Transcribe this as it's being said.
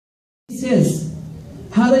says,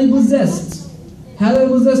 had I possessed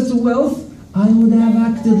wealth, I would have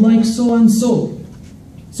acted like so and so.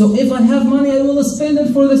 So if I have money, I will spend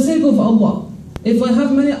it for the sake of Allah. If I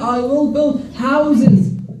have money, I will build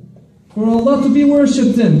houses for Allah to be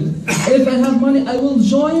worshipped in. If I have money, I will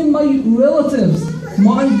join my relatives,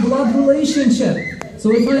 my blood relationship.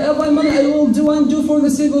 So if I have my money, I will do for the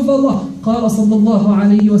sake of Allah. قال صلى الله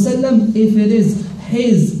عليه وسلم, if it is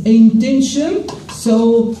his intention,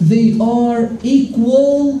 so they are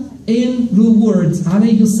equal in rewards.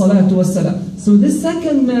 عليه الصلاة والسلام. So the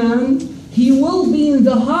second man, he will be in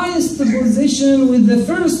the highest position with the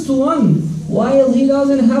first one, while he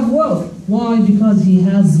doesn't have wealth. Why? Because he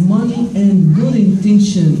has money and good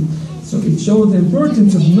intention. So it shows the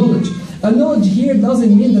importance of knowledge. And knowledge here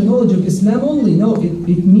doesn't mean the knowledge of Islam only. No,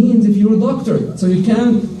 it means if you're a doctor, so you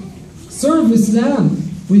can serve Islam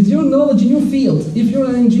with your knowledge in your field. If you're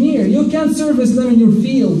an engineer, you can serve Islam in your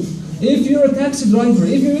field. If you're a taxi driver,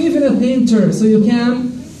 if you're even a painter, so you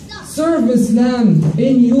can serve Islam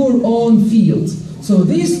in your own field. So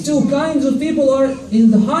these two kinds of people are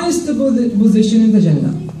in the highest position in the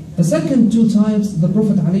Jannah. The second two types, the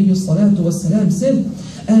Prophet ﷺ said,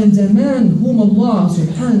 and a man whom Allah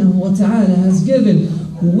subhanahu wa ta'ala has given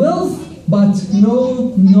wealth but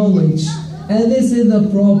no knowledge. And this is the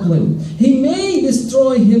problem. He may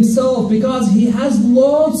destroy himself because he has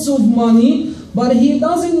lots of money, but he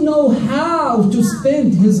doesn't know how to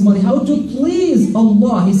spend his money, how to please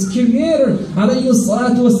Allah, his creator, alayhi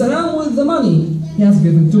salatu wasalam, with the money he has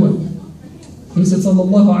given to him. He said,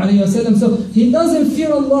 sallallahu alayhi wasallam, so he doesn't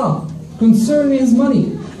fear Allah concerning his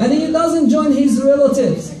money, and he doesn't join his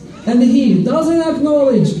relatives, and he doesn't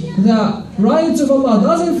acknowledge the rights of Allah,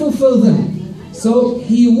 doesn't fulfill them. So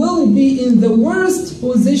he will be in the worst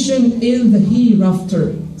position in the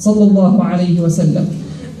hereafter. Sallallahu alayhi wasallam.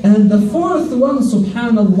 And the fourth one,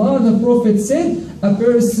 subhanallah, the Prophet said, a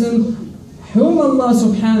person whom Allah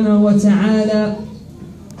subhanahu wa ta'ala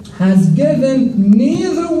has given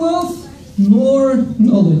neither wealth nor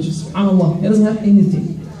knowledge. Subhanallah, he doesn't have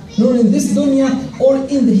anything, nor in this dunya or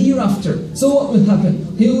in the hereafter. So what will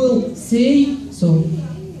happen? He will say, so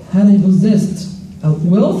had I possessed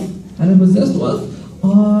wealth,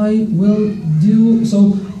 I will do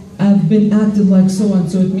so. I've been acted like so and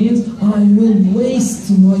so. It means I will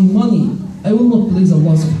waste my money. I will not please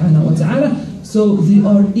Allah subhanahu wa ta'ala. So they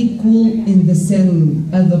are equal in the sin,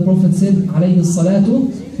 as the Prophet said, alayhi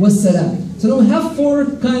salatu wassalam. So now we have four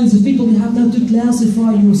kinds of people. You have now to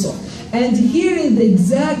classify yourself. And here is the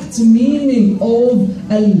exact meaning of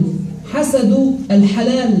al-hasadu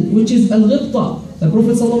al-halal, which is al-ghibta. The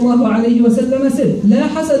Prophet sallallahu alayhi wa sallam said, لا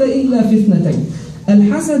حسد إلا في اثنتين.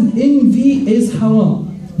 Al-hasad, envy, is haram.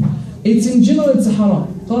 It's in general, it's haram.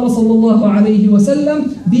 قال صلى الله عليه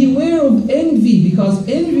وسلم, beware of envy, because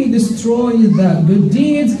envy destroys the good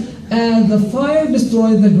deeds and the fire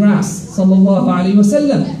destroys the grass. صلى الله عليه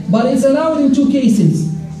وسلم. But it's allowed in two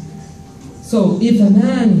cases. So if a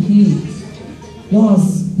man, he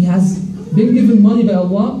has been given money by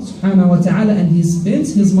Allah subhanahu wa ta'ala, and he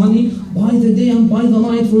spends his money by the day and by the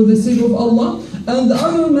night for the sake of Allah, and the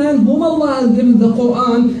other man whom Allah has given the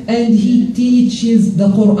Quran, and he teaches the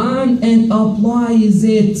Quran and applies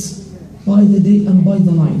it by the day and by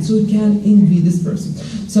the night. So you can envy this person.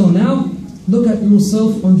 So now look at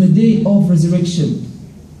yourself on the day of resurrection.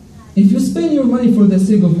 If you spend your money for the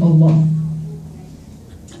sake of Allah,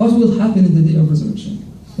 what will happen in the day of resurrection?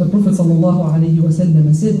 The Prophet sallallahu alayhi wa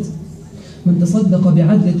sallam said, من تصدق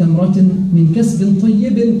بعدل تمرة من كسب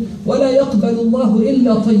طيب ولا يقبل الله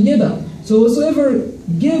إلا طيبا. So whosoever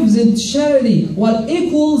gives in charity what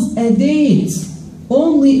equals a date,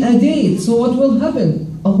 only a date, so what will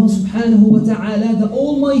happen? Allah subhanahu wa ta'ala, the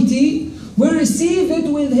Almighty, will receive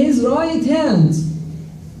it with His right hand.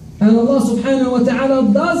 And Allah subhanahu wa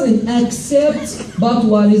ta'ala doesn't accept but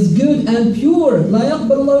what is good and pure. لا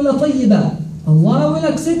يقبل الله إلا طيبا. Allah will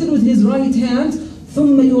accept it with His right hand.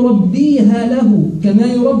 ثم يربيها له كما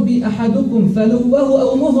يربي أحدكم فلوه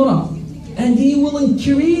أو مهرة. And He will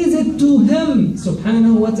increase it to him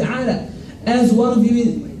subhanahu wa ta'ala, as one of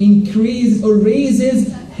you increase or raises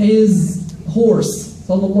his horse.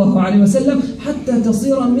 Sallallahu alayhi wa sallam. حتى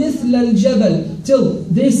تصير مثل الجبل, till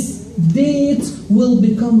this date will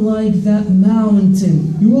become like that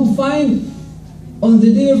mountain. You will find on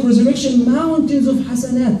the day of resurrection mountains of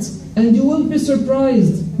hasanat. And you will be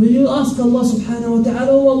surprised when you ask Allah subhanahu wa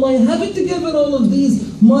ta'ala, oh Allah, I haven't given all of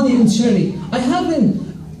these money and charity. I haven't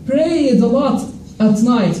prayed a lot at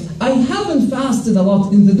night. I haven't fasted a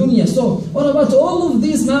lot in the dunya. So what about all of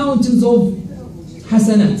these mountains of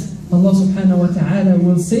hasanat? Allah subhanahu wa ta'ala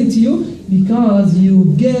will say to you, because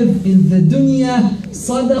you give in the dunya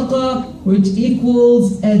sadaqah, which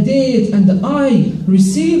equals a date, and I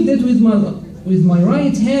received it with my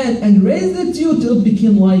right hand and raised it to you till it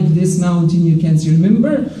became like this mountain you can't see.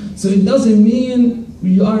 Remember? So it doesn't mean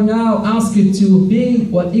you are now asked to pay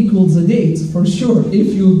what equals a date, for sure.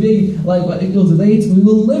 If you pay like what equals a date, we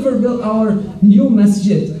will never build our new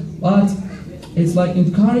masjid. But it's like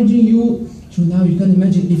encouraging you to now. You can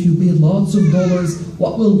imagine if you pay lots of dollars,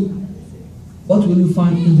 what will you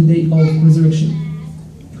find in the day of resurrection?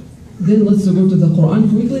 Then let's go to the Quran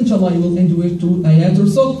quickly. Inshallah, I will end with 2 ayat or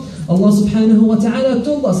so. Allah subhanahu wa ta'ala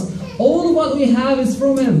told us all what we have is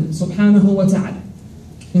from Him subhanahu wa ta'ala.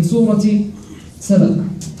 In Surah 7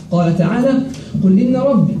 قال تعالى قل إن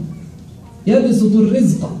ربي يبسط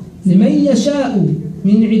الرزق لمن يشاء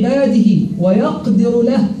من عباده ويقدر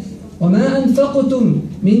له وما أنفقتم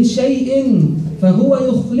من شيء فهو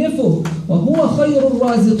يخلفه وهو خير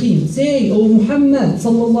الرازقين. Say, O Muhammad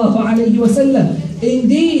sallallahu alayhi wa sallam,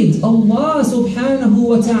 indeed Allah subhanahu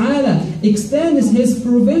wa ta'ala extends His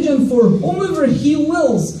provision for whomever He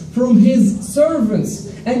wills from His servants,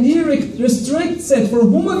 and He restricts it for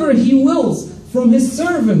whomever He wills from His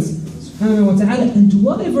servants subhanahu wa ta'ala. And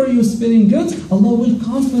whatever you're spending good, Allah will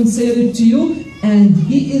compensate it to you, and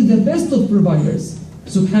He is the best of providers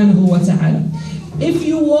subhanahu wa ta'ala. If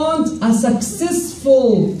you want a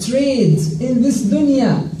successful trade in this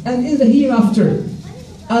dunya and in the hereafter,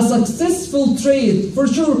 a successful trade, for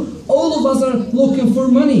sure all of us are looking for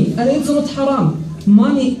money, and it's not haram.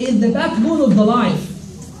 Money is the backbone of the life.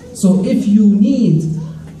 So if you need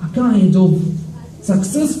a kind of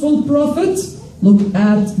successful profit, look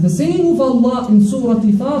at the saying of Allah in Surah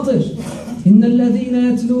Fatir. إن الذين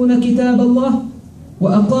يتلون كتاب الله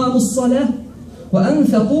وأقاموا الصلاة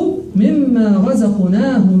وأنفقوا مما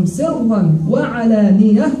رزقناهم سرا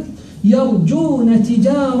وعلانية يرجون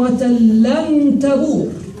تجارة لن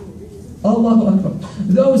تبور. Allahu Akbar.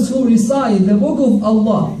 Those who recite the book of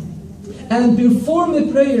Allah and perform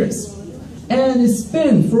the prayers and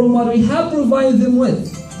spend from what we have provided them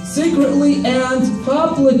with, secretly and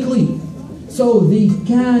publicly, so they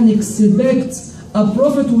can expect a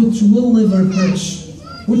profit which will never perish.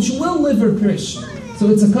 Which will never perish. So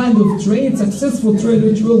it's a kind of trade, successful trade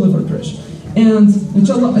which will never perish. And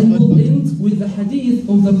inshallah I will end with the hadith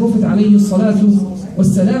of the Prophet alayhi salatu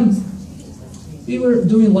wassalam. We were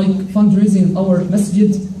doing like fundraising in our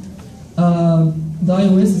masjid, the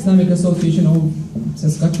IOS Islamic Association of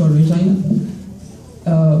Saskatchewan, Regina.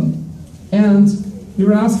 And we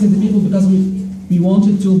were asking the people, because we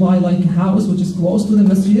wanted to buy like a house which is close to the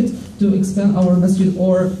masjid to expand our masjid,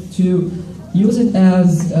 or to use it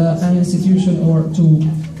as an institution, or to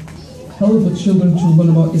help the children to learn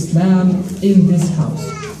about Islam in this house.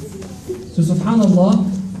 So subhanallah,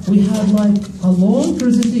 we had like a long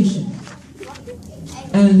presentation.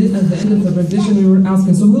 And then at the end of the presentation we were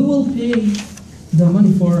asking, so who will pay the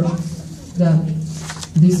money for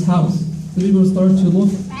this house? So people start to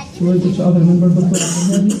look towards each other. Remember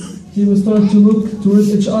people start to look towards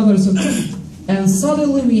each other. So, and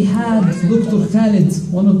suddenly we had Dr. Khalid,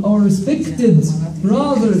 one of our respected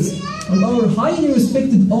brothers, one of our highly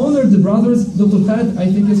respected, honored brothers. Dr. Khalid,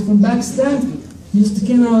 I think is from Pakistan, just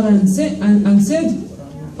came out and said,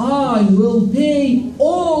 I will pay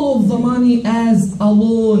all of the money as a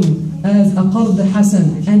loan, as a qard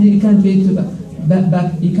hasan, and you can pay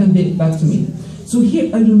it back to me. So here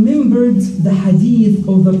I remembered the hadith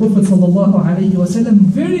of the Prophet sallallahu alaihi wasallam,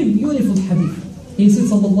 very beautiful hadith. He said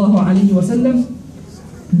sallallahu alaihi wasallam,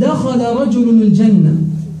 دخل رجل الجنة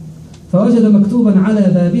فوجد مكتوبا على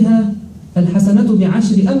بابها الحسنة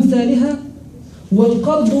ب10 أمثالها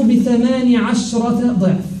والقرض ب18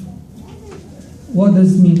 ضعف. What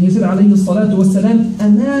does it mean? He said عليه الصلاة والسلام, a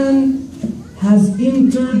man has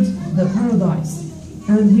entered the paradise.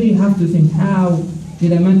 And here you have to think, how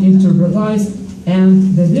did a man enter paradise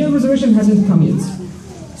and the day of resurrection hasn't come yet?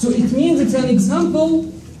 So it means it's an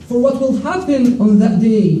example for what will happen on that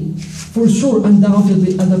day, for sure,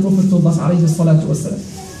 undoubtedly, as the Prophet told us عليه الصلاة والسلام.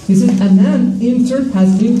 He said a man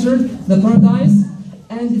has entered the paradise,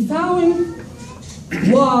 and the following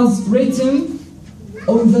was written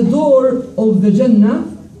on the door of the Jannah: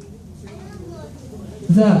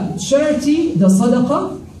 the charity, the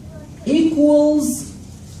sadaqah, equals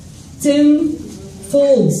 10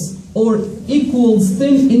 folds, or equals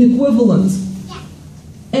 10 in equivalent.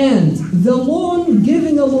 And the loan,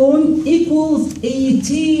 giving a loan, equals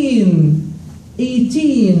 18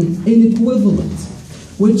 in equivalent.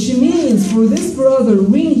 Which means for this brother,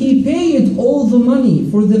 when he paid all the money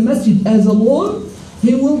for the masjid as a loan,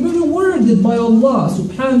 he will be rewarded by Allah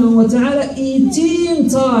subhanahu wa ta'ala 18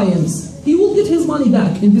 times. He will get his money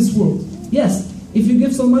back in this world. Yes, if you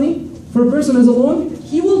give some money for a person as a loan,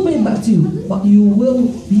 he will pay it back to you, but you will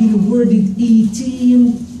be rewarded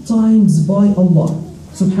 18 times by Allah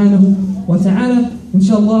subhanahu wa ta'ala.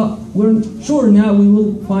 Inshallah, we're sure now we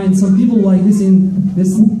will find some people like this in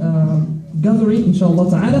this gathering, inshallah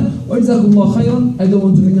ta'ala. وَجَزَاكُمْ اللَّهُ خَيْرًا. I don't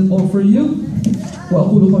want to make it all for you.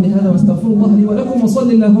 وأقول قولي هذا واستغفر الله لي ولكم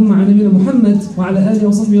وصلي اللهم على نبينا محمد وعلى آله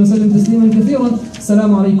وصحبه وسلم تسليما كثيرا.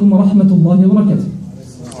 السلام عليكم ورحمة الله وبركاته.